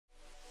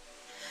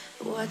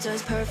What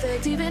does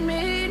perfect even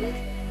mean?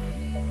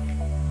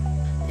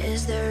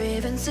 Is there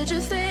even such a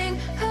thing?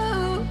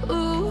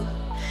 Ooh,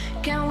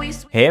 can we...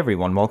 Hey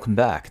everyone, welcome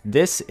back.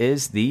 This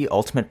is the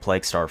Ultimate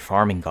Plague Star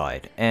Farming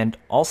Guide, and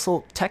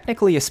also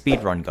technically a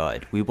speedrun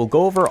guide. We will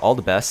go over all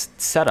the best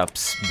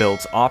setups,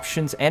 builds,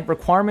 options, and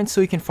requirements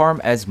so you can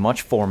farm as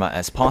much Forma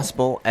as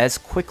possible, as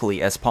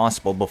quickly as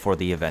possible before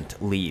the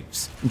event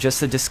leaves.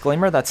 Just a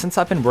disclaimer that since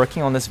I've been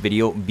working on this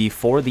video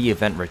before the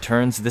event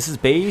returns, this is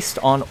based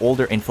on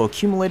older info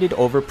accumulated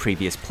over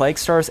previous Plague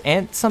Stars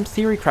and some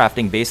theory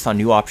crafting based on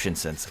new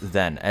options since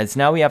then, as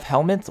now we have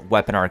Helmet,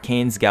 Weapon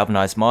Arcanes,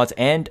 Galvanized mods,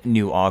 and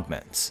new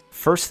augments.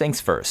 First things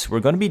first, we're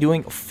going to be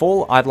doing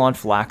full Eidolon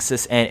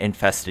Phylaxis and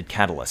Infested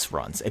Catalyst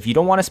runs. If you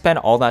don't want to spend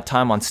all that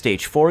time on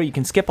stage 4, you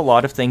can skip a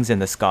lot of things in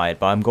this guide,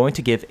 but I'm going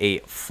to give a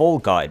full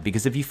guide,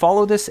 because if you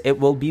follow this, it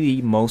will be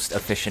the most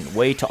efficient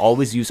way to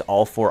always use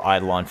all 4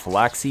 Eidolon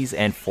Phylaxes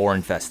and 4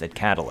 Infested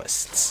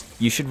Catalysts.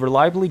 You should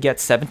reliably get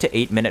 7 to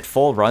 8 minute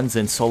full runs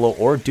in solo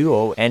or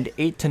duo, and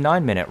 8 to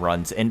 9 minute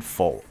runs in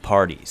full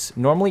parties.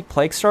 Normally,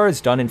 Plague Star is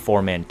done in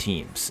 4-man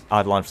teams.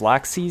 Eidolon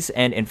Phylaxes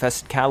and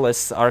Infested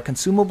Catalysts are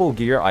consumable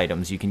gear items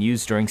you can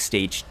use during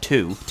stage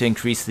 2 to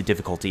increase the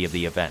difficulty of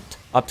the event.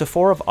 Up to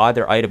 4 of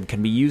either item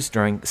can be used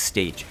during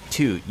stage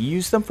 2. You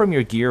use them from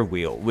your gear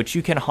wheel, which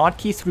you can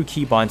hotkey through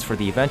keybinds for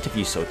the event if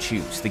you so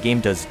choose. The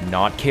game does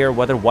not care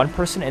whether one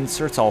person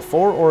inserts all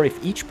 4, or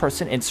if each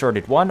person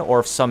inserted 1, or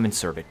if some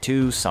inserted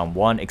 2, some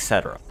 1,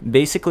 etc.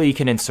 Basically, you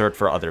can insert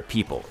for other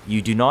people.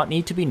 You do not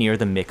need to be near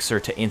the mixer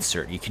to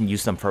insert. You can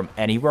use them from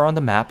anywhere on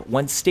the map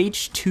when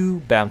stage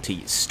 2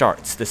 bounty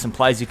starts. This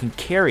implies you can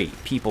carry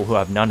people who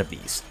have none of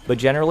these. But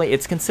generally,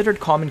 it's considered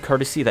common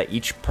courtesy that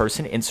each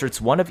person inserts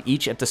 1 of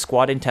each if the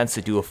squad intends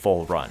to do a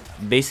full run.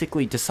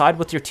 Basically, decide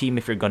with your team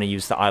if you're going to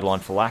use the Eidolon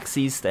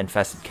Phylaxes, the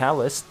Infested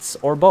Catalysts,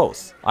 or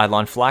both.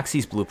 Eidolon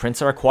Phylaxes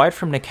blueprints are acquired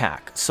from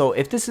NUKE, so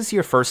if this is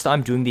your first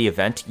time doing the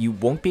event, you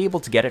won't be able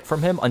to get it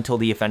from him until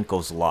the event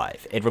goes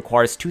live. It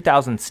requires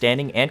 2,000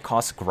 standing and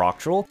costs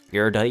Groctrol,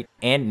 Iridite,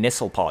 and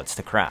Nissel pods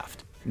to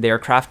craft. They are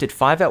crafted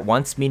 5 at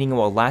once, meaning it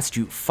will last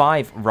you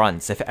 5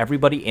 runs if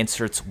everybody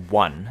inserts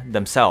 1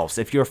 themselves.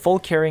 If you're full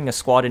carrying a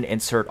squad and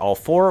insert all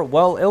 4,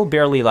 well, it'll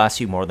barely last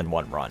you more than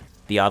 1 run.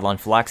 The Eidolon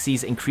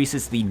Phylaxes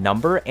increases the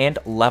number and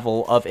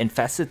level of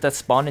infested that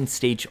spawn in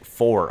stage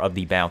 4 of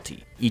the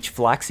bounty. Each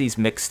Phylaxes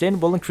mixed in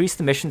will increase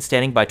the mission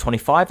standing by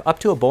 25 up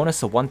to a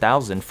bonus of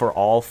 1,000 for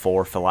all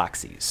 4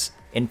 Phylaxes.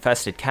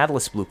 Infested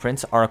Catalyst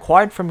blueprints are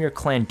acquired from your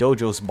clan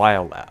dojo's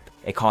biolab.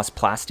 It costs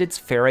plastids,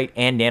 ferrite,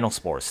 and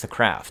nanospores to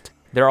craft.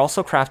 They're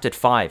also crafted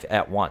 5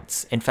 at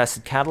once.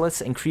 Infested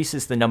Catalysts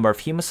increases the number of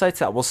Hemocytes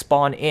that will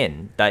spawn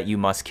in that you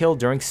must kill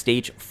during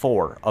stage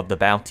 4 of the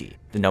bounty.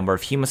 The number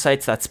of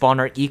Hemocytes that spawn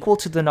are equal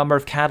to the number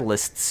of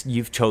Catalysts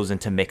you've chosen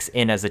to mix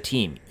in as a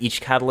team. Each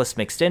Catalyst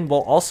mixed in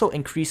will also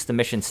increase the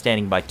mission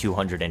standing by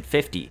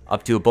 250,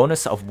 up to a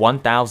bonus of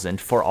 1,000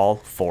 for all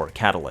 4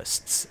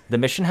 Catalysts. The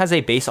mission has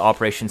a base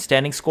operation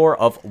standing score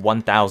of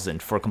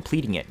 1,000 for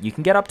completing it. You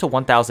can get up to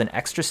 1,000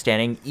 extra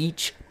standing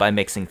each by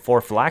mixing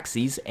 4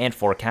 Phylaxes and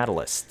 4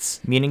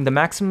 Catalysts, meaning the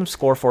maximum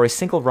score for a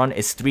single run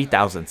is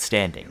 3,000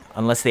 standing.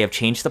 Unless they have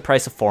changed the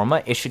price of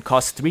Forma, it should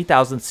cost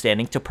 3,000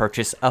 standing to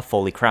purchase a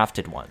fully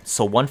crafted one,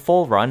 so 1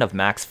 full run of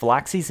max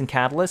Phylaxes and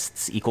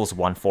Catalysts equals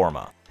 1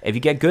 Forma. If you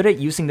get good at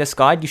using this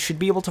guide, you should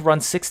be able to run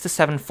 6 to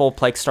 7 full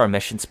Plague Star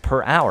missions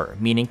per hour,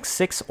 meaning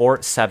 6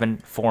 or 7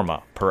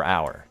 Forma per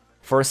hour.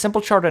 For a simple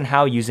chart on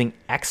how using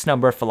X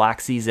number of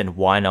Phylaxes and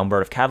Y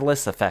number of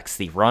Catalysts affects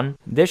the run,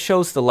 this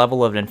shows the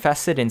level of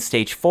infested in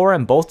stage 4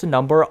 and both the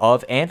number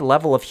of and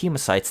level of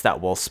Hemocytes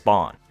that will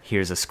spawn.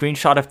 Here's a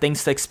screenshot of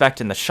things to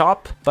expect in the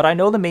shop, but I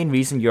know the main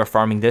reason you're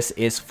farming this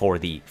is for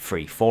the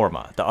free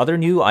Forma. The other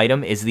new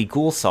item is the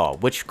Ghoul Saw,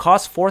 which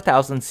costs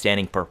 4,000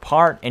 standing per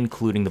part,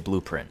 including the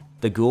blueprint.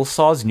 The Ghoul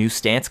Saw's new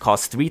stance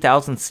costs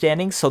 3,000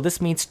 standing, so this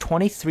means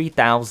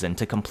 23,000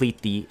 to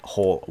complete the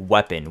whole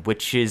weapon,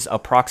 which is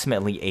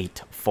approximately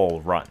 8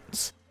 full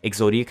runs.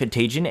 Exodia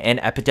Contagion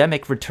and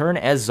Epidemic return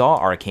as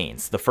ZARR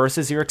Arcanes. The first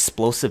is your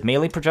explosive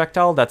melee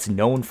projectile that's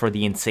known for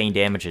the insane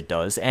damage it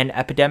does, and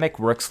Epidemic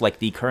works like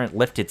the current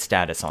lifted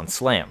status on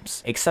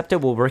slams, except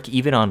it will work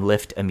even on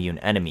lift immune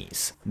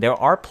enemies. There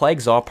are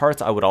Plague ZARR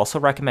parts I would also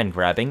recommend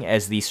grabbing,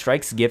 as these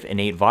strikes give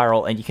innate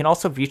viral, and you can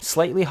also reach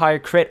slightly higher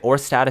crit or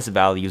status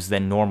values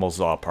than normal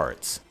ZARR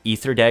parts.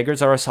 Ether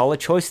Daggers are a solid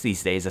choice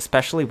these days,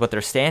 especially with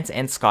their stance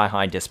and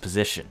sky-high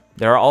disposition.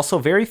 There are also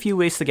very few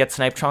ways to get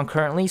Snipetron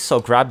currently, so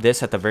grab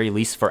this at the very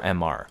least for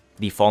MR.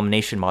 The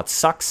Fulmination mod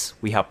sucks,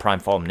 we have Prime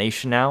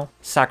Fulmination now.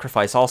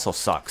 Sacrifice also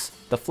sucks.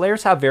 The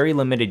flares have very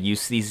limited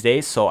use these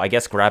days, so I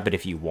guess grab it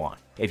if you want.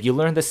 If you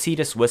learn the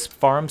Cetus Wisp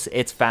farms,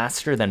 it's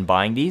faster than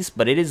buying these,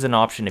 but it is an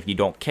option if you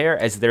don't care,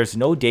 as there's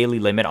no daily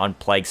limit on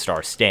Plague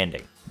Star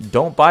standing.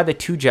 Don't buy the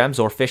 2 gems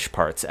or fish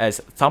parts, as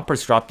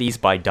Thumpers drop these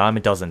by dime a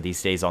dozen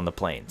these days on the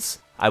plains.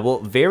 I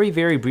will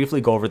very briefly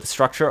go over the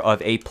structure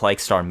of a Plague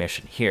Star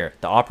mission here.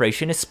 The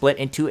operation is split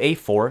into a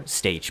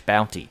 4-stage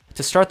bounty.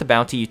 To start the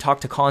bounty, you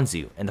talk to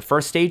Konzu. In the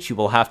first stage, you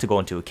will have to go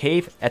into a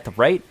cave at the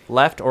right,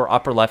 left, or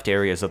upper left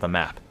areas of the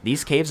map.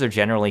 These caves are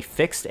generally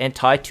fixed and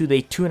tied to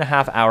the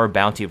 2.5-hour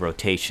bounty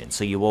rotation,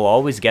 so you will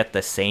always get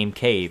the same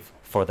cave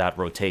for that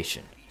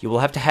rotation. You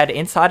will have to head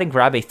inside and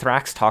grab a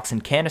Thrax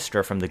Toxin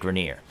canister from the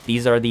Grenier.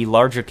 These are the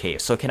larger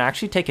caves, so it can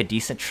actually take a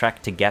decent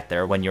trek to get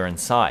there when you're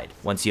inside.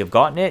 Once you have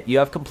gotten it, you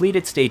have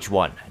completed stage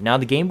 1. Now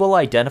the game will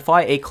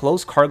identify a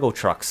closed cargo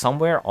truck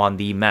somewhere on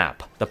the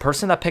map. The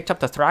person that picked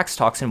up the Thrax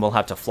Toxin will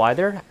have to fly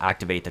there,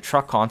 activate the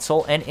truck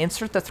console, and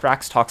insert the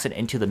Thrax Toxin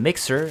into the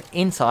mixer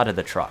inside of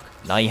the truck.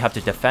 Now you have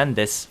to defend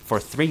this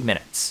for 3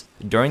 minutes.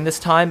 During this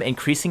time,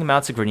 increasing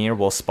amounts of Grenier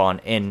will spawn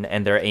in,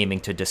 and they're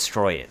aiming to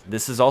destroy it.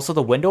 This is also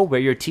the window where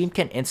your team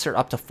can insert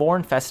up to 4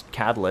 infested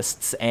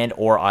catalysts and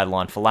or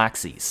Eidolon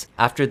Phylaxes.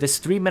 After this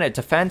 3-minute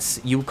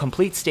defense, you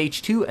complete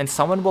stage 2 and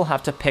someone will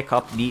have to pick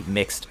up the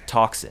mixed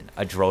toxin.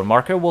 A drone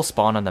marker will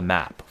spawn on the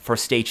map. For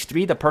stage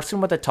 3, the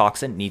person with the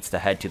toxin needs to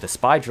head to the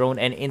spy drone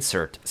and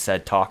insert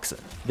said toxin.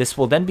 This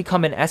will then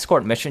become an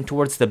escort mission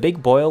towards the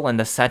big boil in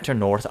the center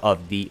north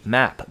of the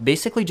map.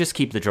 Basically just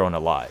keep the drone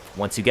alive.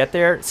 Once you get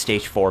there,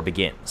 stage 4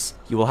 begins.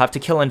 You will have to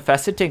kill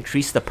infested to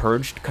increase the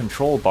purged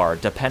control bar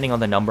depending on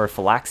the number of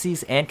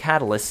phylaxes and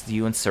catalysts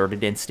you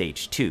inserted in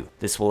stage 2.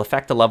 This will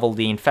affect the level of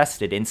the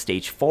infested in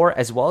stage 4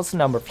 as well as the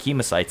number of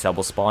hemocytes that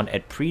will spawn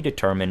at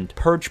predetermined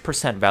purge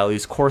percent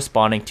values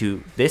corresponding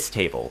to this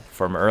table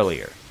from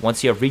earlier.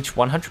 Once you have reached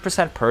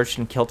 100% purged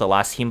and killed the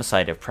last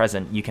hemocyte if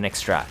present, you can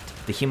extract.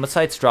 The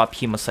hemocytes drop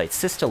hemocyte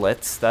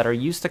cystoliths that are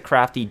used to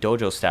craft the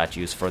dojo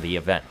statues for the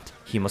event.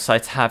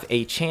 Hemocytes have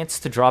a chance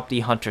to drop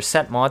the Hunter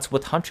set mods,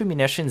 with Hunter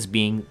munitions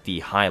being the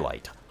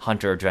highlight.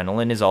 Hunter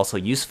Adrenaline is also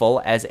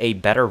useful as a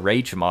better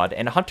rage mod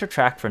and Hunter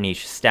track for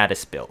niche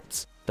status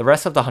builds. The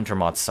rest of the Hunter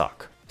mods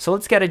suck. So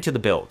let's get into the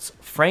builds.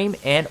 Frame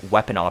and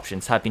weapon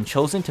options have been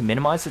chosen to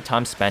minimize the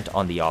time spent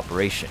on the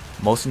operation,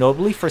 most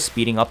notably for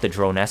speeding up the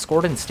drone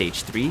escort in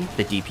stage 3,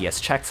 the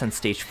DPS checks in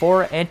stage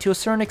 4, and to a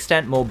certain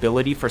extent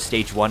mobility for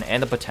stage 1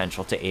 and the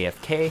potential to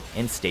AFK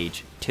in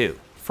stage 2.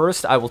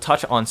 First, I will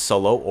touch on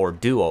solo or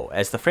duo,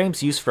 as the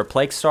frames used for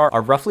Plague Star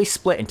are roughly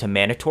split into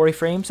mandatory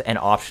frames and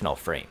optional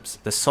frames.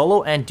 The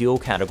solo and duo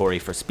category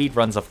for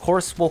speedruns, of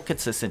course, will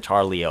consist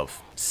entirely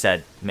of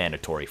said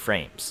mandatory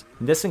frames.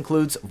 This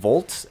includes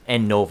Volt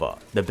and Nova.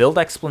 The build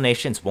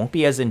explanations won't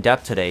be as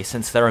in-depth today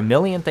since there are a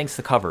million things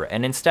to cover,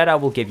 and instead I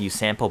will give you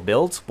sample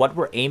builds, what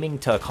we're aiming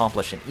to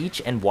accomplish in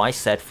each, and why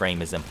said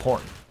frame is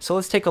important. So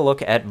let's take a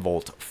look at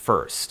Volt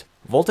first.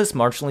 Volt is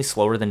marginally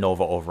slower than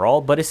Nova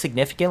overall, but is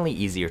significantly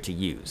easier to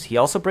use. He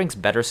also brings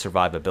better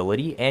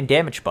survivability and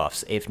damage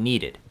buffs if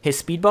needed. His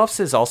speed buffs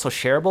is also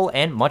shareable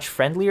and much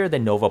friendlier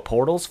than Nova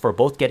portals for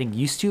both getting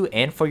used to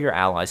and for your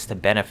allies to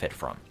benefit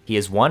from. He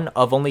is one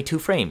of only 2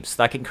 frames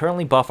that can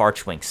currently buff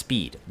Archwing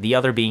speed, the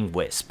other being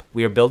Wisp.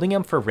 We are building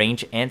him for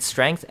range and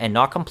strength and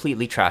not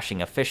completely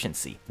trashing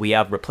efficiency. We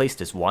have replaced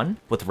his 1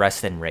 with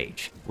Rest and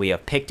Rage. We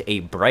have picked a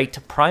bright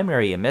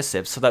primary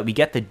emissive so that we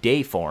get the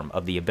day form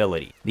of the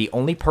ability. The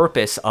only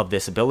purpose of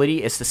this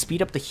ability is to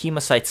speed up the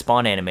Hemocyte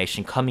spawn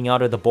animation coming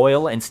out of the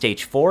boil in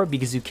stage 4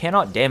 because you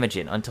cannot damage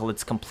it until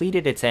it's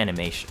completed its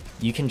animation.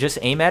 You can just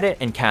aim at it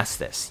and cast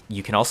this.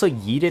 You can also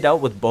yeet it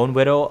out with Bone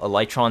Widow,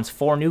 Elytron's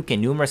 4 nuke,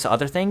 and numerous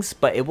other things,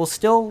 but it will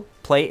still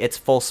play its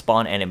full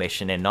spawn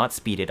animation and not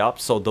speed it up,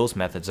 so those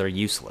methods are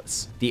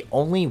useless. The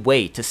only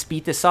way to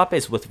speed this up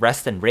is with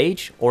Rest and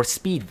Rage or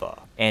Speedva,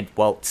 and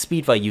well,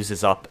 Speedva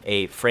uses up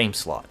a frame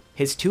slot.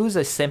 His 2 is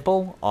a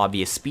simple,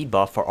 obvious speed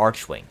buff for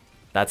Archwing.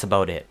 That's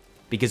about it.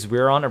 Because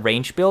we're on a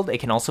range build, it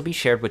can also be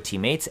shared with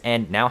teammates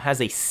and now has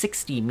a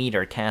 60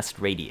 meter cast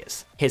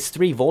radius. His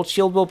 3 volt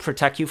shield will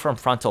protect you from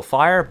frontal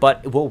fire,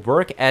 but it will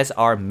work as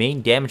our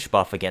main damage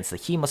buff against the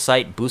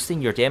Hemocyte,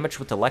 boosting your damage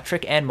with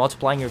electric and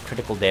multiplying your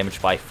critical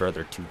damage by a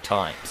further 2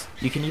 times.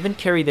 You can even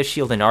carry the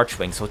shield in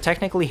Archwing, so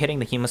technically hitting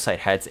the Hemocyte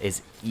heads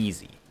is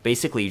easy.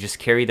 Basically, you just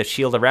carry the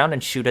shield around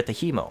and shoot at the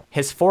Hemo.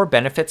 His 4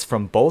 benefits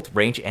from both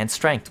range and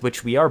strength,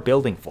 which we are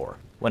building for.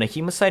 When a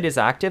Hemocyte is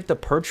active, the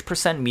purge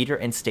percent meter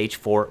in stage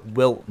 4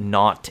 will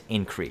not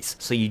increase,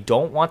 so you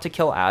don't want to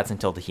kill ads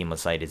until the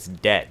Hemocyte is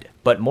dead.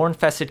 But more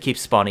infested keep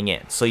spawning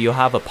in, so you'll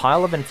have a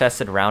pile of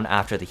infested around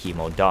after the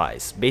Hemo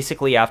dies.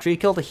 Basically, after you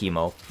kill the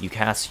Hemo, you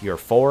cast your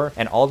 4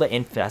 and all the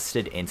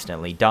infested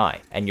instantly die,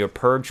 and your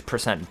purge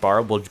percent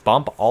bar will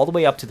bump all the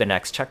way up to the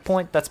next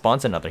checkpoint that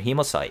spawns another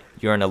Hemocyte.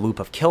 You're in a loop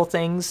of kill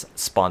things,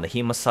 spawn the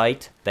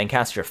Hemocyte, then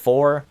cast your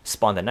 4,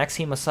 spawn the next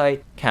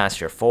Hemocyte,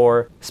 cast your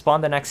 4,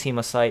 spawn the next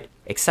Hemocyte,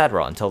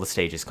 etc. until the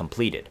stage is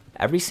completed.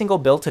 Every single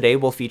build today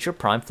will feature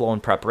prime flow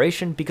and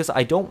preparation because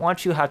I don't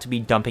want you to have to be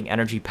dumping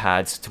energy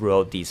pads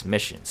throughout these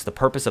missions. The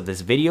purpose of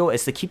this video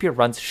is to keep your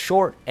runs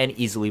short and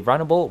easily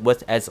runnable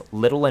with as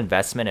little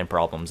investment and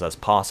problems as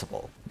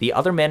possible. The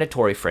other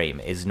mandatory frame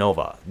is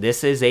Nova.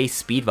 This is a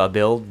Speedva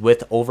build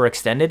with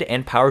overextended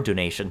and power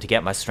donation to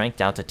get my strength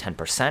down to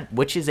 10%,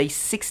 which is a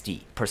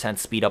 60%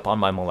 speed up on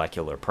my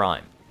molecular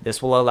prime.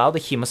 This will allow the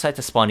Hemocyte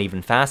to spawn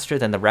even faster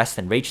than the Rest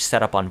and Rage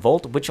setup on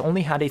Volt, which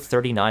only had a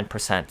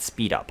 39%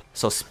 speed up,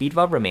 so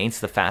Speedva remains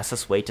the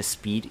fastest way to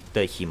speed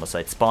the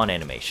Hemocyte spawn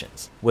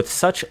animations. With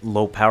such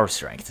low power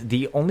strength,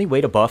 the only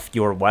way to buff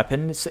your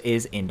weapons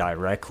is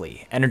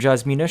indirectly.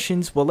 Energized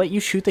munitions will let you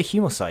shoot the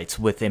Hemocytes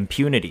with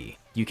impunity.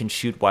 You can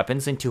shoot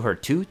weapons into her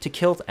 2 to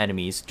kill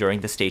enemies during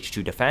the stage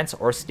 2 defense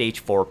or stage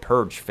 4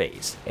 purge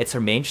phase. It's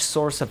her main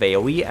source of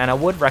AoE, and I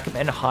would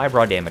recommend high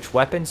raw damage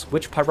weapons,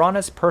 which Piranha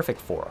is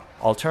perfect for.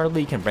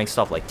 Alternatively, you can bring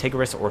stuff like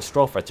Tigris or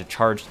Stropha to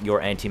charge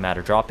your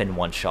antimatter drop in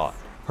one shot.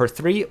 Her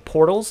 3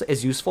 portals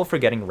is useful for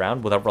getting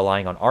around without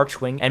relying on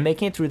Archwing and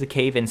making it through the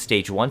cave in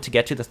stage 1 to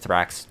get to the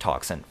Thrax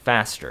Toxin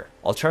faster.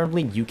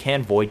 Alternatively, you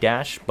can Void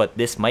Dash, but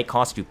this might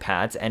cost you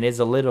pads and is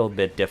a little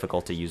bit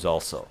difficult to use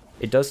also.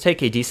 It does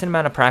take a decent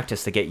amount of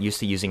practice to get used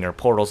to using her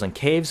portals and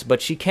caves,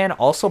 but she can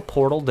also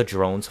portal the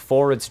drones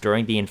forwards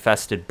during the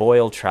infested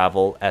boil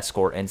travel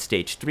escort in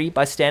stage 3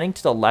 by standing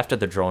to the left of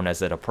the drone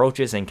as it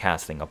approaches and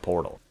casting a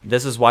portal.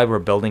 This is why we're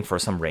building for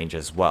some range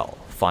as well.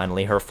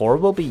 Finally, her 4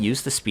 will be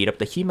used to speed up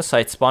the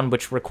Hemocyte spawn,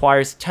 which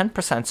requires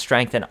 10%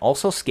 strength and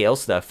also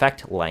scales the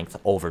effect length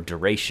over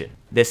duration.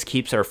 This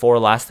keeps her 4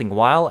 lasting a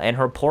while, and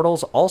her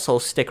portals also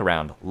stick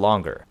around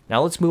longer.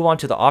 Now let's move on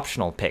to the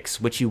optional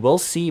picks, which you will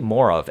see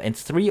more of in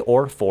 3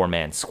 or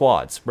 4-man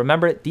squads.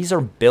 Remember, these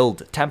are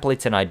build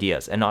templates and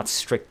ideas, and not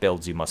strict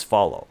builds you must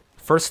follow.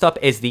 First up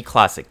is the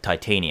classic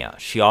Titania.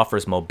 She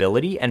offers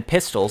mobility and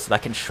pistols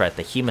that can shred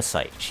the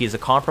Hemocyte. She is a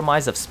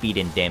compromise of speed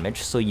and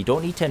damage, so you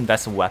don't need to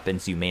invest in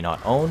weapons you may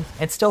not own,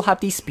 and still have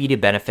the speedy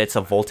benefits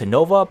of Volt and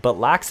Nova, but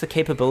lacks the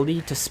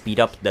capability to speed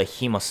up the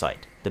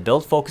Hemocyte. The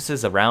build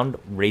focuses around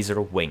Razor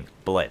Wing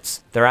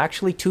Blitz. There are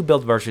actually 2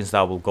 build versions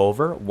that we'll go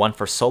over, one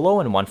for solo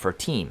and one for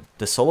team.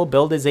 The solo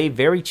build is a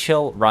very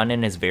chill run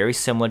and is very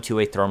similar to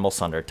a Thermal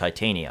Sunder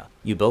Titania.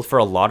 You build for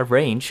a lot of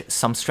range,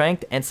 some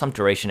strength, and some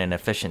duration and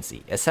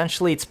efficiency.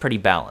 Essentially, it's pretty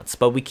balanced,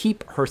 but we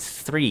keep her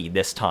 3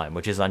 this time,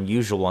 which is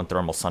unusual on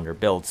Thermal Sunder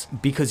builds,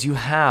 because you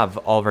have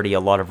already a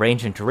lot of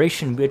range and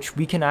duration, which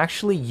we can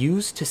actually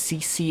use to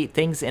CC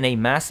things in a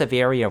massive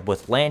area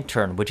with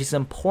Lantern, which is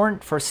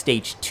important for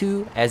stage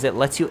 2 as it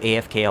lets you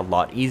AFK a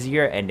lot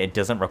easier and it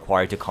doesn't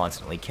require to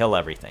constantly kill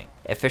everything.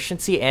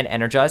 Efficiency and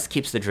Energize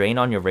keeps the drain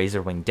on your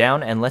Razor Wing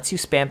down and lets you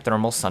spam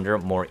Thermal Sunder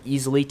more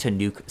easily to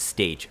nuke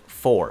stage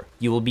 4.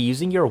 You will be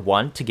using your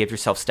 1 to give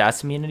yourself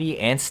stats immunity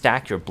and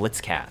stack your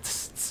Blitz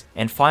casts.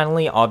 And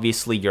finally,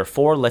 obviously your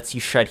 4 lets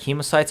you shred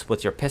Hemocytes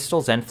with your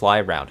pistols and fly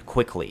around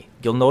quickly.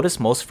 You'll notice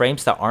most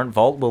frames that aren't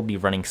Vault will be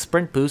running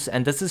Sprint Boost,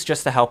 and this is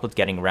just to help with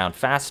getting around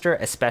faster,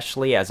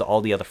 especially as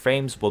all the other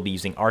frames will be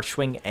using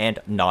Archwing and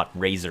not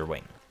Razor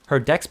Wing. Her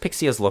Dex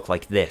Pixias look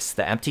like this.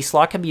 The empty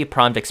slot can be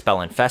primed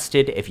Expel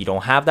Infested. If you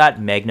don't have that,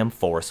 Magnum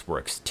Force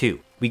works too.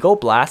 We go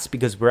Blast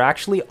because we're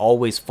actually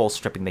always full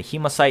stripping the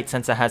Hemocyte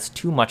since it has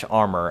too much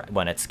armor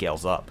when it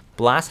scales up.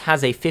 Blast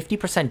has a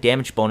 50%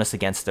 damage bonus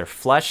against their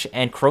flesh,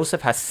 and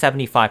Corrosive has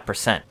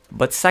 75%.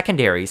 But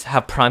Secondaries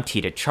have primed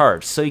Heated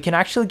Charge, so you can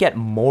actually get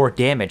more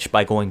damage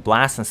by going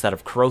Blast instead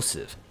of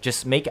Corrosive.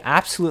 Just make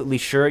absolutely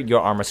sure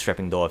you're armor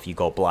stripping though if you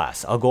go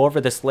Blast. I'll go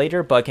over this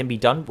later, but it can be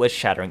done with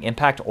Shattering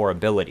Impact or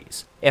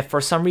abilities. If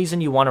for some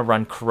reason you want to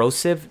run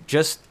Corrosive,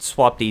 just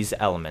swap these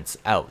elements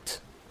out.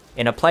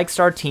 In a Plague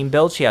Star team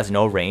build, she has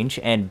no range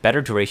and better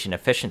duration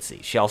efficiency.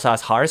 She also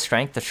has higher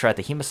strength to shred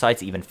the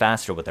Hemocytes even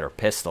faster with her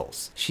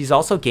pistols. She's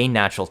also gained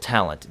natural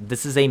talent.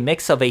 This is a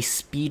mix of a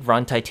speed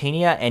run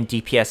Titania and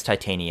DPS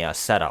Titania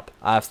setup.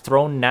 I've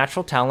thrown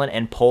natural talent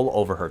and pull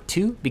over her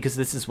 2 because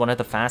this is one of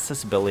the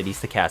fastest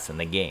abilities to cast in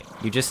the game.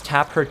 You just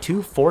tap her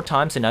 2 4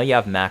 times and now you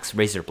have max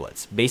Razor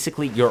Blitz.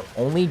 Basically, your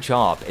only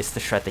job is to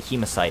shred the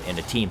Hemocyte in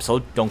a team, so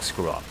don't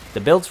screw up. The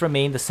builds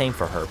remain the same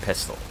for her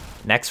pistol.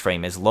 Next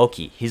frame is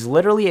Loki. He's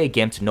literally a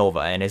gimped Nova,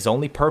 and his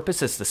only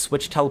purpose is to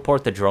switch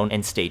teleport the drone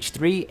in stage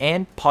 3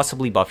 and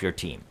possibly buff your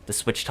team. The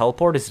switch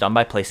teleport is done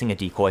by placing a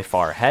decoy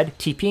far ahead,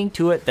 TPing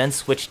to it, then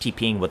switch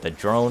TPing with the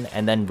drone,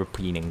 and then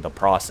repeating the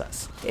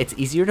process. It's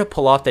easier to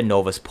pull off than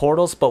Nova's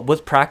portals, but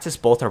with practice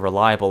both are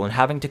reliable, and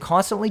having to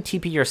constantly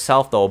TP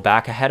yourself though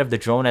back ahead of the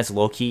drone as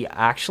Loki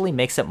actually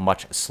makes it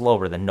much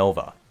slower than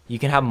Nova. You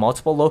can have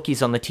multiple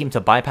Lokis on the team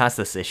to bypass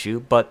this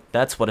issue, but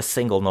that's what a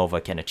single Nova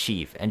can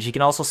achieve, and she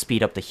can also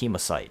speed up the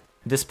Hemocyte.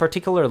 This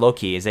particular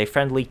Loki is a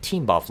friendly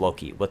team buff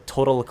Loki, with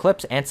total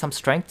eclipse and some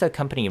strength to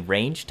accompany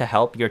range to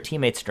help your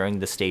teammates during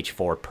the stage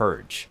 4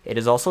 purge. It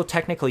is also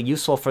technically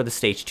useful for the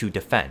stage 2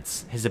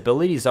 defense. His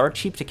abilities are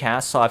cheap to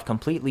cast, so I've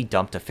completely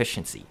dumped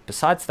efficiency.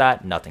 Besides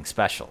that, nothing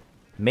special.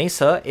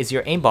 Mesa is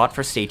your aimbot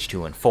for stage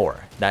 2 and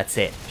 4. That's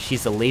it.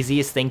 She's the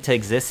laziest thing to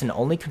exist and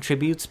only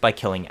contributes by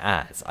killing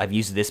ads. I've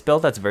used this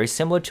build that's very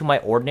similar to my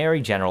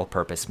ordinary general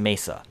purpose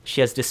Mesa.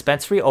 She has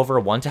dispensary over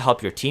 1 to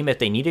help your team if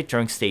they need it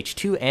during stage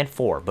 2 and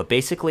 4, but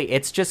basically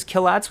it's just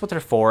kill ads with her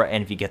 4,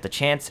 and if you get the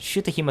chance,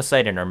 shoot the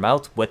Hemocyte in her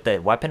mouth with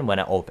the weapon when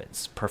it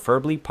opens,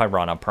 preferably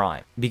Piranha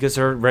Prime. Because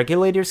her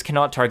regulators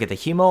cannot target the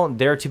Hemo,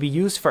 they're to be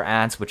used for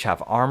ads which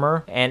have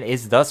armor, and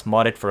is thus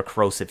modded for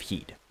corrosive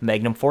heat.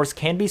 Magnum Force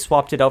can be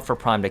swapped out for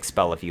primed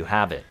Expel if you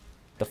have it.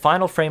 The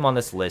final frame on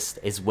this list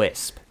is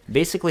Wisp.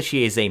 Basically,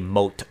 she is a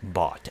moat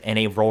bot and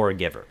a roar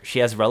giver. She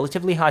has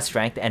relatively high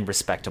strength and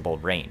respectable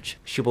range.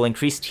 She will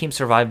increase team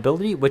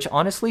survivability, which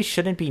honestly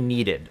shouldn't be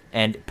needed,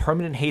 and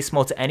permanent haste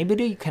mode to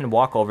anybody you can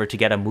walk over to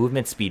get a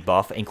movement speed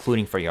buff,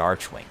 including for your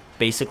Archwing.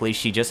 Basically,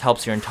 she just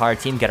helps your entire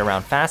team get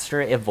around faster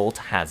if Volt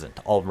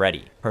hasn't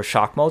already. Her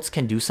shock modes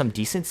can do some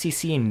decent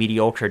CC and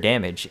mediocre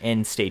damage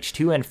in stage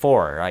 2 and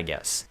 4, I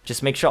guess.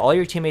 Just make sure all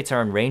your teammates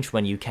are in range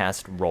when you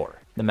cast Roar.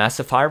 The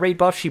massive fire rate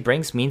buff she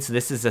brings means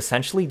this is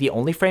essentially the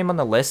only frame on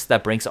the list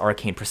that brings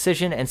arcane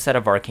precision instead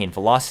of arcane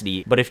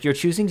velocity, but if you're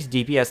choosing to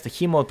DPS the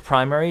Hemo with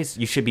primaries,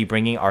 you should be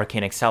bringing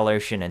arcane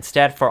acceleration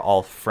instead for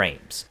all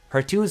frames.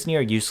 Her 2 is near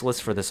useless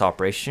for this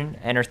operation,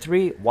 and her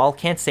 3, while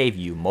can't save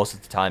you, most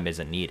of the time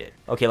isn't needed.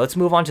 Okay, let's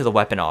move on to the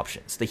weapon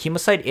options. The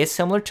Hemocyte is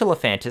similar to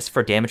Lephantis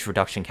for damage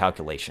reduction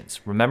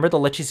calculations. Remember the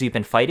liches you've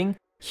been fighting?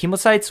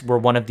 Hemocytes were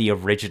one of the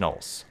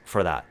originals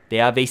for that. They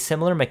have a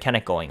similar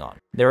mechanic going on.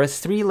 There are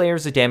 3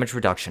 layers of damage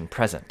reduction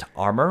present.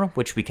 Armor,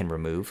 which we can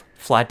remove,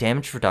 flat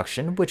damage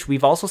reduction, which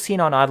we've also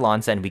seen on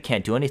Eidolons and we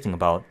can't do anything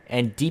about,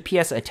 and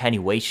DPS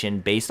attenuation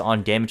based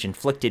on damage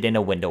inflicted in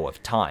a window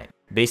of time.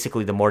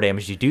 Basically, the more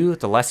damage you do,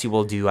 the less you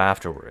will do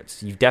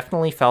afterwards. You've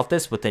definitely felt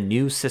this with the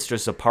new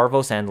Sisters of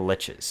Parvos and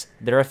Liches.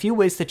 There are a few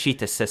ways to cheat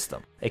this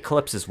system.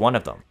 Eclipse is one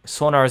of them.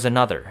 Sonar is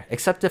another.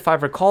 Except if I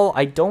recall,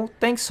 I don't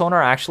think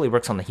Sonar actually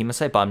works on the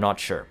Hemocyte, but I'm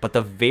not sure. But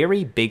the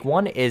very big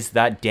one is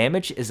that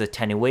damage is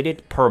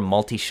attenuated per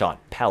multi-shot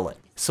pellet.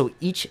 So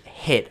each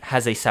hit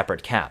has a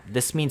separate cap.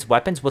 This means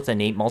weapons with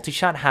innate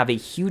multi-shot have a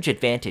huge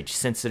advantage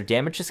since their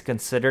damage is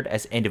considered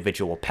as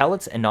individual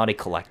pellets and not a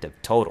collective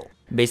total.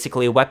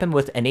 Basically, a weapon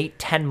with innate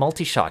 10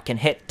 multi-shot can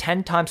hit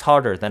 10 times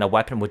harder than a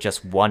weapon with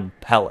just 1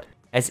 pellet,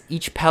 as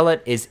each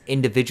pellet is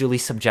individually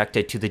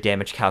subjected to the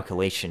damage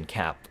calculation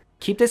cap.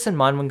 Keep this in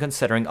mind when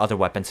considering other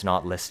weapons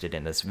not listed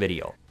in this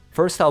video.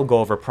 First, I'll go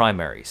over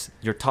primaries.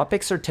 Your top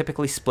picks are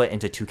typically split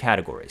into 2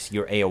 categories,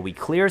 your AoE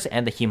clears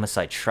and the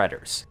Hemocyte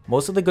shredders.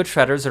 Most of the good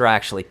shredders are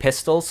actually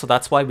pistols, so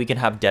that's why we can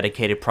have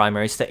dedicated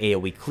primaries to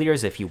AoE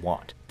clears if you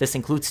want. This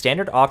includes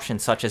standard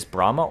options such as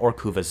BRAMMA or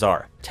KUVA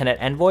ZARR. Tenet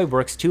Envoy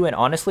works too, and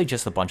honestly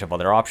just a bunch of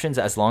other options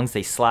as long as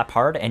they slap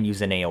hard and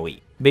use an AoE.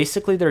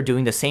 Basically, they're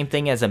doing the same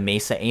thing as a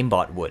Mesa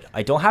aimbot would.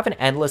 I don't have an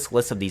endless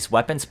list of these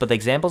weapons, but the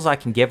examples I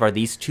can give are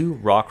these 2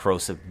 raw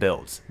corrosive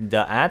builds.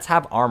 The ads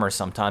have armor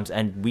sometimes,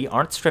 and we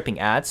aren't stripping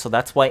ads, so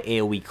that's why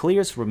AoE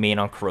clears remain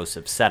on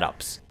corrosive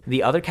setups.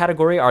 The other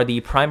category are the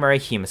primary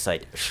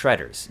Hemocyte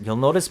shredders. You'll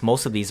notice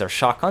most of these are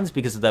shotguns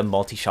because of the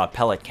multi-shot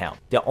pellet count.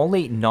 The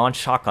only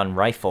non-shotgun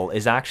rifle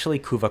is actually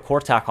KUVA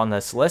Kortak on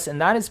this list, and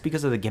that is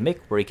because of the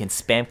gimmick where you can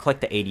spam click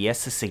the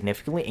ADS to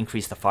significantly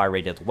increase the fire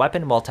rate of the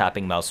weapon while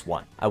tapping mouse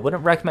 1. I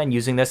wouldn't recommend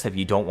using this if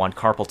you don't want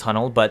carpal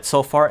tunnel, but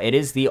so far it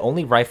is the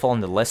only rifle on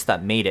the list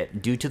that made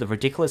it due to the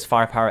ridiculous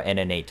firepower and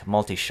innate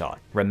multi-shot.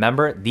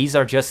 Remember, these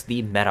are just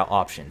the meta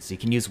options. You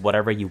can use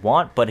whatever you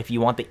want, but if you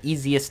want the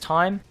easiest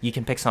time, you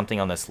can pick something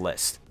on this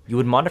list. You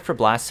would mod it for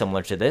blast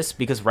similar to this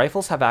because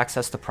rifles have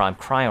access to primed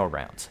cryo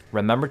rounds.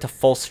 Remember to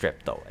full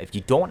strip though. If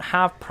you don't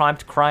have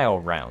primed cryo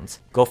rounds,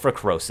 go for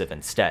corrosive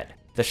instead.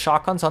 The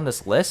shotguns on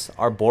this list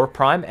are Boar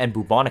Prime and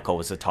Bubonico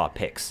as the top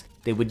picks.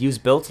 They would use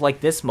builds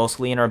like this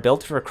mostly and are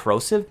built for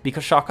corrosive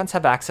because shotguns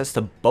have access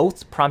to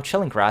both primed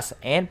chilling grass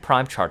and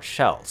primed charged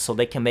shell, so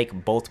they can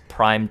make both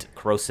primed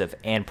corrosive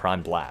and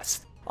primed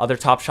blast. Other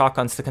top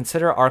shotguns to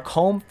consider are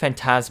Comb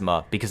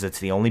Phantasma because it's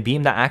the only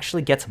beam that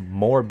actually gets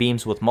more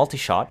beams with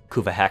multi-shot,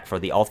 KUVA Heck for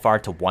the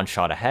Altfire to 1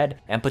 shot ahead,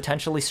 and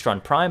potentially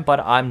Strun Prime, but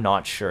I'm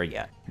not sure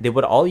yet. They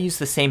would all use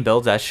the same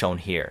builds as shown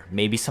here,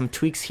 maybe some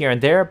tweaks here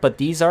and there, but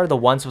these are the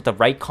ones with the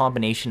right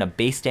combination of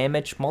base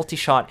damage,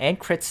 multi-shot, and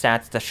crit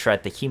stats to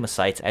shred the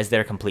Hemocytes as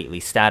they're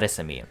completely status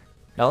immune.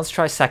 Now let's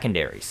try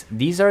secondaries.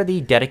 These are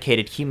the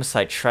dedicated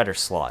Hemocyte shredder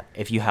slot,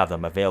 if you have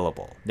them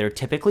available. They're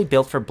typically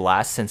built for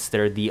blast since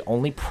they're the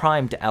only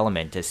primed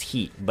element is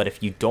heat, but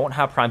if you don't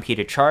have primed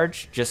heated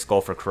charge, just go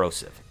for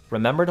corrosive.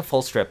 Remember to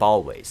full strip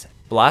always.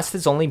 Blast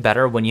is only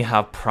better when you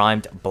have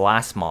primed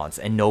blast mods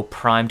and no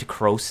primed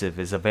corrosive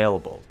is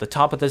available. The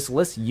top of this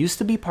list used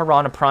to be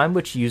Piranha Prime,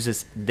 which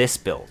uses this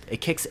build. It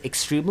kicks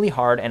extremely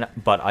hard,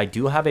 but I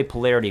do have a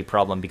polarity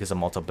problem because of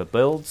multiple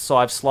builds, so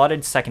I've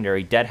slotted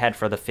secondary Deadhead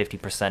for the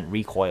 50%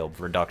 recoil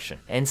reduction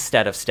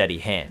instead of Steady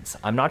Hands.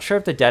 I'm not sure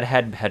if the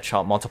Deadhead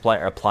headshot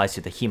multiplier applies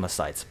to the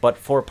Hemocytes, but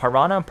for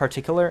Piranha in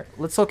particular,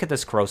 let's look at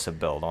this corrosive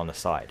build on the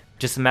side.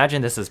 Just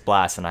imagine this is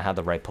blast and I have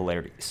the right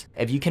polarities.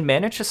 If you can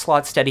manage to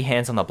slot steady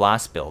hands on the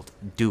blast build,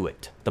 do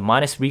it. The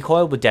minus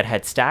recoil with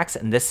Deadhead stacks,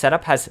 and this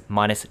setup has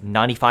minus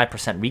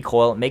 95%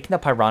 recoil, making the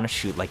Piranha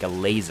shoot like a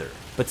laser.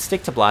 But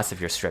stick to blast if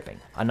you're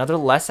stripping. Another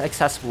less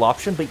accessible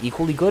option but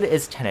equally good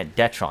is Tenet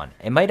Detron.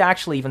 It might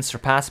actually even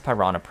surpass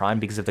Piranha Prime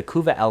because of the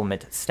KUVA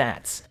element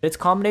stats. Its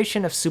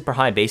combination of super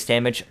high base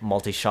damage,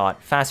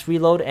 multi-shot, fast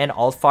reload, and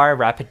alt-fire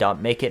rapid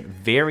dump make it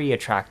very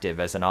attractive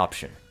as an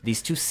option.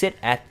 These two sit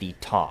at the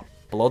top.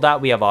 Below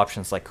that, we have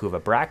options like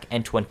KUVA Brack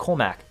and Twin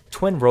Comac.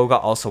 Twin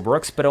Roga also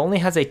works, but it only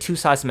has a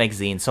 2-size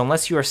magazine, so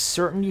unless you are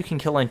certain you can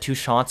kill in 2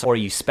 shots or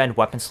you spend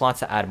weapon slots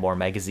to add more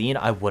magazine,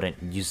 I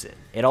wouldn't use it.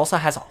 It also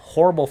has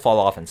horrible fall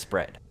off and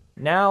spread.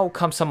 Now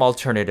come some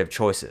alternative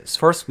choices.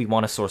 First, we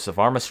want a source of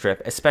armor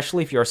strip,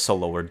 especially if you're a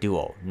solo or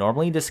duo.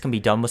 Normally this can be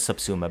done with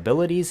subsume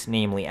abilities,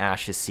 namely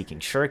Ash's Seeking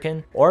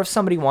Shuriken, or if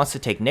somebody wants to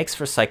take Nyx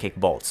for Psychic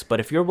Bolts, but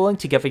if you're willing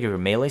to give it your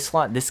melee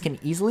slot, this can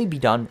easily be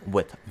done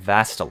with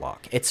Vastalock.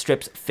 It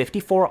strips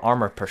 54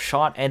 armor per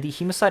shot, and the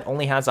Hemocyte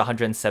only has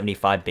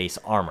 175 base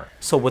armor.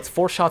 So with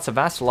 4 shots of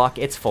Vastalock,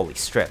 it's fully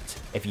stripped.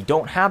 If you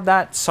don't have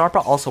that,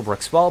 Sarpa also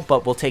works well,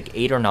 but will take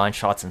 8 or 9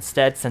 shots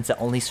instead since it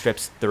only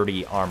strips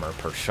 30 armor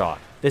per shot.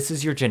 This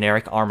is your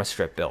generic armor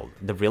strip build.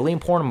 The really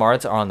important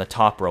mards are on the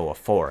top row of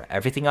 4.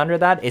 Everything under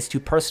that is to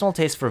personal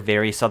taste for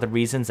various other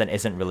reasons and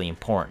isn't really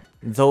important.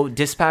 Though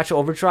Dispatch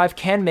Overdrive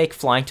can make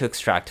flying to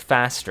extract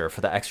faster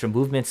for the extra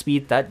movement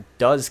speed that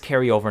does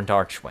carry over into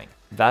Archwing.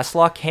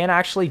 Vastalock can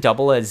actually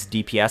double as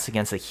DPS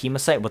against a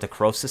Hemocyte with a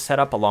Corrosis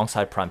setup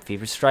alongside Prime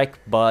Fever Strike,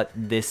 but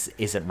this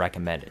isn't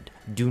recommended.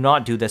 Do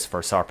not do this for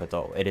Sarpa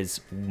though, it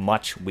is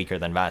much weaker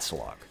than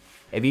Vastalock.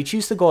 If you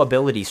choose to go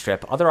ability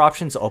strip, other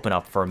options open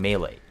up for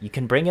melee. You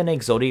can bring in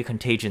Exodia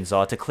Contagion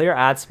ZARR to clear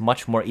ads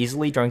much more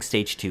easily during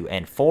stage 2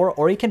 and 4,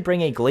 or you can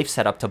bring a Glaive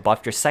setup to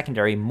buff your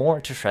secondary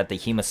more to shred the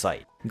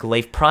Hemocyte.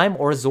 Glaive Prime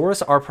or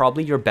Zorus are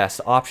probably your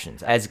best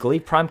options, as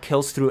Glaive Prime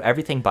kills through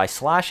everything by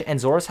slash and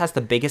Zorus has the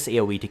biggest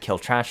AoE to kill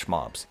trash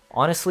mobs.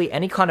 Honestly,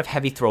 any kind of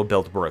heavy throw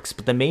build works,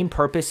 but the main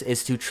purpose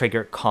is to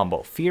trigger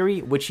Combo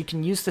Fury, which you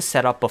can use to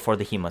set up before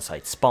the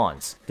Hemocyte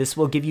spawns. This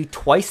will give you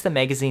twice the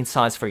magazine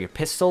size for your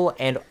pistol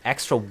and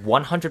extra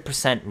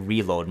 100%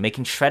 reload,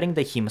 making shredding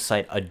the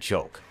Hemocyte a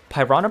joke.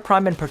 Piranha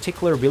Prime in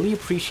particular really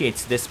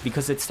appreciates this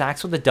because it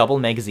stacks with a double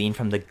magazine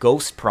from the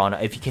Ghost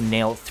Piranha if you can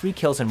nail 3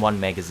 kills in 1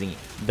 magazine.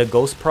 The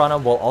Ghost Piranha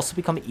will also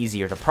become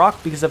easier to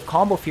proc because of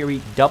Combo Fury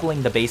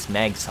doubling the base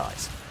mag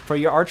size. For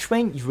your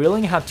Archwing, you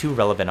really have 2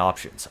 relevant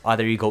options.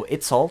 Either you go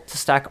Itzal to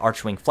stack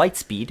Archwing flight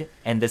speed,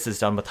 and this is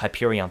done with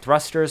Hyperion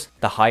Thrusters,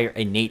 the higher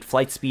innate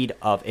flight speed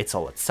of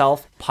Itzal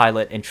itself,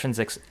 Pilot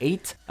Intrinsics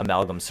 8,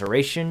 Amalgam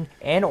Serration,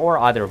 and or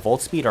either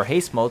Volt Speed or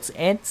Haste modes,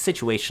 and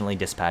situationally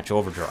Dispatch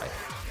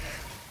Overdrive.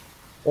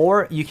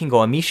 Or you can go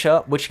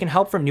Amisha, which can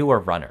help for newer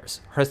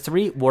runners. Her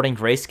 3 Warding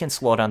Grace can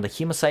slow down the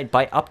Hemocyte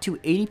by up to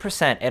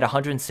 80% at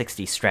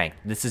 160 strength.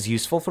 This is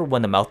useful for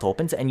when the mouth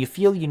opens and you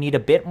feel you need a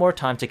bit more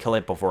time to kill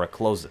it before it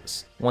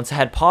closes. Once a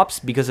head pops,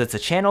 because it's a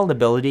channeled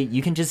ability,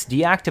 you can just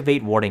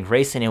deactivate Warding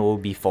Grace and it will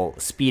be full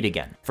speed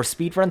again. For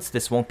speedruns,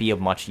 this won't be of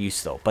much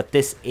use though, but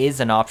this is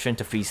an option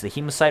to freeze the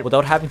Hemocyte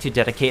without having to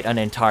dedicate an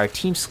entire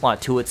team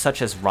slot to it,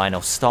 such as Rhino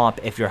Stomp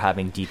if you're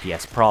having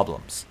DPS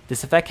problems.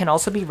 This effect can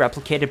also be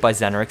replicated by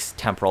Zeneric's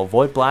Temporal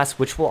Void Blast,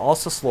 which will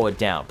also slow it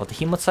down, but the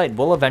Hemocyte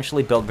will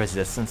eventually build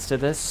resistance to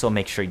this, so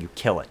make sure you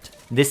kill it.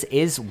 This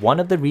is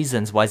one of the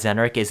reasons why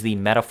Zeneric is the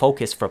meta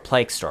focus for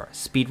Plaguestar.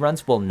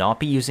 Speedruns will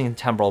not be using the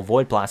Temporal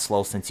Void Blast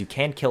slow since you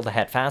can't kill the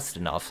head fast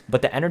enough,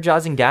 but the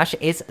Energizing Dash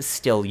is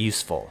still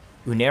useful.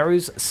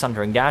 Uneru's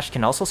Sundering Dash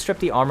can also strip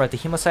the armor of the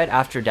Hemocyte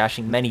after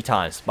dashing many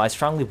times, but I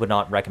strongly would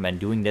not recommend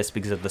doing this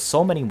because of the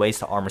so many ways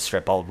to armor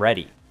strip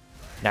already.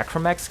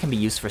 Necramechs can be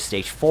used for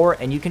stage 4,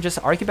 and you can just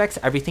Arcubex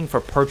everything for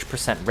Purge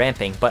 %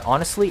 ramping, but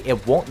honestly,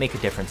 it won't make a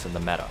difference in the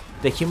meta.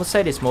 The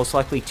Hemocyte is most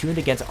likely tuned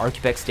against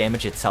Arcubex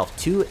damage itself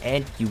too,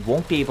 and you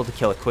won't be able to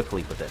kill it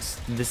quickly with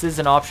this. This is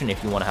an option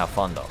if you want to have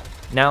fun though.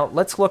 Now,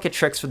 let's look at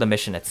tricks for the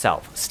mission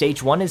itself.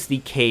 Stage 1 is the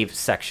cave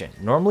section.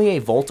 Normally a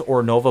Volt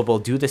or Nova will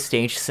do this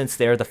stage since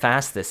they're the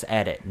fastest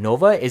at it.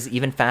 Nova is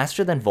even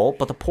faster than Volt,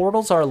 but the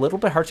portals are a little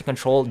bit hard to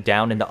control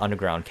down in the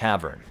underground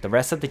cavern. The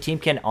rest of the team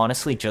can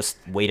honestly just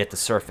wait at the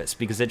surface,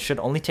 because it should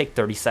only take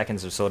 30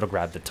 seconds or so to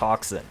grab the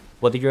toxin.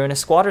 Whether you're in a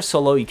squad or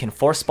solo, you can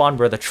force spawn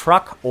where the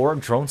truck or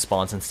drone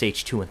spawns in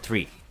stage 2 and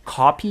 3.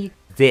 Copy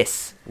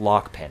this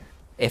lockpin.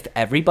 If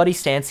everybody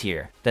stands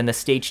here, then the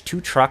stage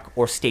 2 truck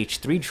or stage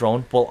 3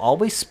 drone will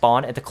always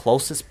spawn at the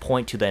closest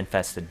point to the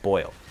infested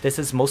boil. This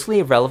is mostly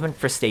irrelevant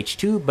for stage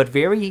 2, but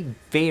very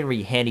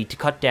handy to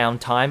cut down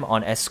time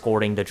on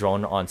escorting the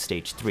drone on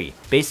stage 3.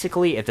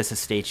 Basically, if this is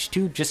stage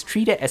 2, just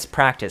treat it as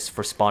practice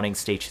for spawning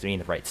stage 3 in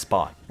the right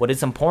spot. What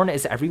is important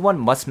is everyone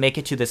must make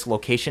it to this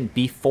location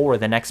before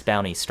the next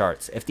bounty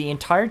starts. If the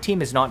entire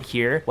team is not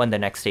here when the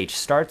next stage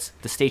starts,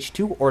 the stage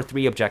 2 or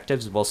 3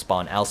 objectives will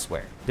spawn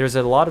elsewhere. There's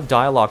a lot of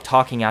dialogue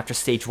talking after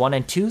stage 1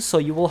 and 2, so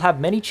you will have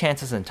many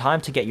chances and time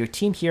to get your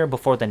team here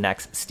before the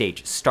next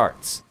stage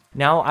starts.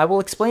 Now, I will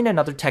explain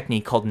another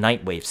technique called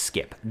Nightwave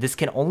Skip. This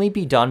can only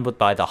be done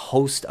by the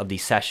host of the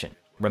session.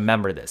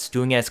 Remember this,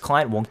 doing it as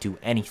client won't do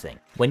anything.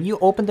 When you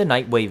open the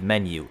Nightwave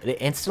menu, it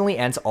instantly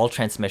ends all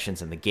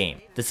transmissions in the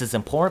game. This is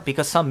important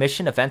because some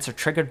mission events are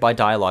triggered by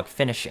dialogue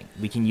finishing.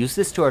 We can use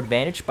this to our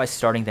advantage by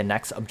starting the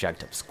next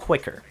objectives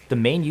quicker. The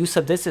main use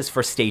of this is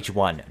for stage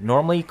 1.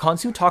 Normally,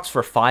 Konzu talks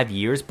for 5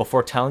 years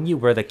before telling you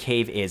where the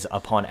cave is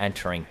upon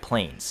entering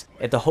planes.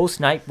 If the host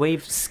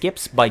Nightwave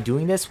skips by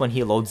doing this when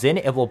he loads in,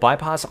 it will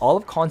bypass all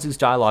of Konzu's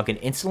dialogue and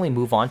instantly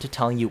move on to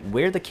telling you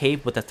where the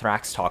cave with the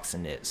Thrax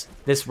toxin is.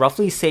 This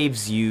roughly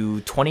saves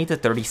you 20 to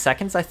 30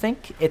 seconds, I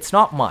think. It's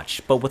not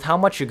much, but with how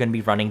much you're going to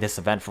be running this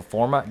event for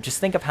Forma, just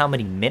think of how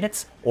many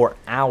minutes or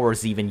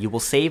hours even you will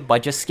save by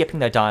just skipping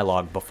the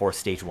dialogue before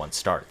stage 1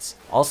 starts.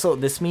 Also,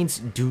 this means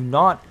do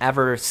not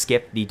ever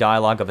skip the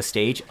dialogue of a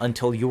stage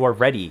until you are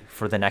ready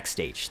for the next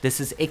stage. This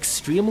is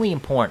extremely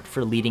important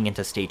for leading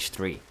into stage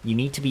 3. You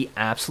need to be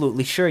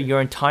absolutely sure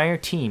your entire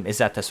team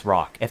is at this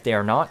rock. If they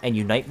are not and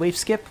you night wave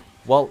skip,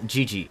 well,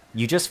 GG.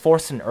 You just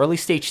forced an early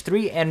stage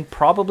 3 and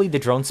probably the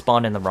drone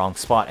spawned in the wrong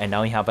spot and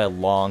now you have a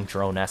long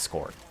drone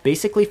escort.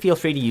 Basically, feel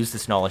free to use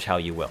this knowledge how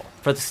you will.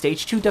 For the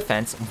stage 2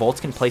 defense, Volts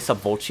can place up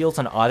Volt Shields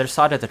on either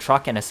side of the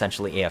truck and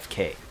essentially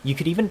AFK. You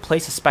could even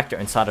place a Spectre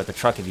inside of the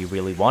truck if you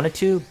really wanted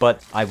to,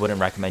 but I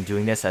wouldn't recommend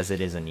doing this as it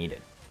isn't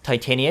needed.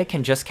 Titania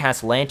can just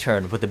cast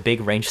Lantern with a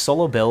big range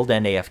solo build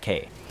and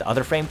AFK. The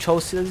other frame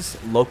choices,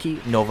 Loki,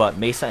 Nova,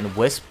 Mesa, and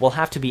Wisp will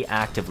have to be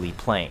actively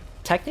playing.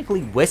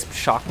 Technically, Wisp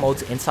shock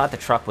modes inside the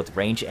truck with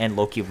range and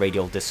Loki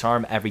radial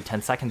disarm every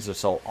 10 seconds or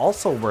so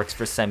also works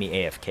for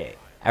semi-AFK.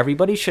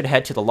 Everybody should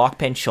head to the lock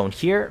pin shown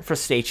here for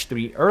stage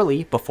 3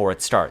 early before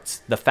it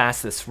starts. The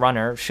fastest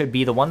runner should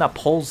be the one that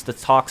pulls the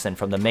toxin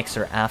from the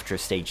mixer after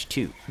stage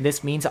 2.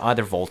 This means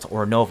either Volt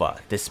or Nova.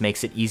 This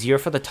makes it easier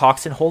for the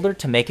toxin holder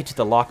to make it to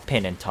the lock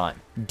pin in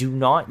time. Do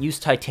not use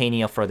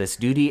Titania for this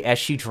duty as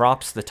she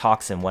drops the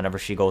toxin whenever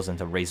she goes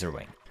into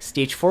Razorwing.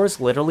 Stage 4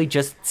 is literally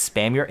just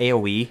spam your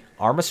AoE,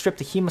 armor strip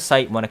the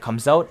Hemocyte when it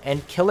comes out,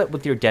 and kill it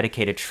with your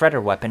dedicated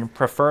shredder weapon,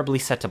 preferably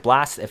set to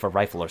blast if a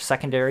rifle or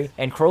secondary,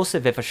 and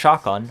corrosive if a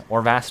shotgun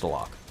or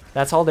Vastalock.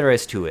 That's all there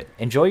is to it.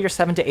 Enjoy your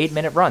 7 to 8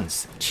 minute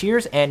runs.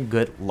 Cheers and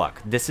good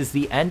luck. This is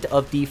the end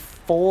of the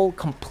full,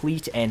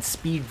 complete, and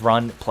speed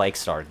run Plague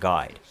Star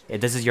guide. If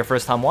this is your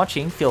first time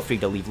watching, feel free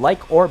to leave a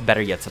like or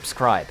better yet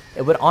subscribe.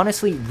 It would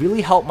honestly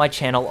really help my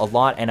channel a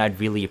lot and I'd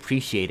really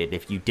appreciate it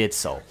if you did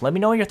so. Let me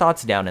know your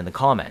thoughts down in the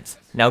comments.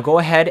 Now go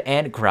ahead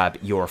and grab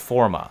your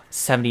Forma.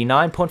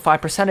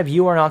 79.5% of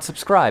you are not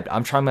subscribed.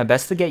 I'm trying my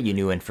best to get you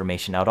new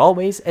information out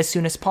always as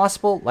soon as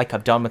possible, like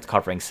I've done with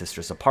covering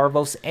Sisters of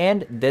Parvos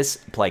and this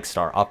Plague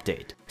Star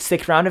update.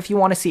 Stick around if you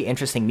want to see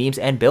interesting memes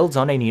and builds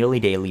on a nearly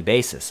daily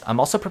basis. I'm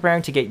also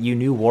preparing to get you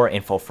new war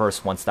info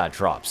first once that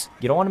drops.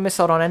 You don't want to miss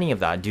out on any of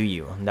that, do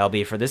you? That'll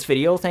be it for this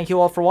video. Thank you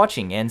all for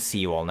watching and see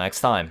you all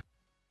next time.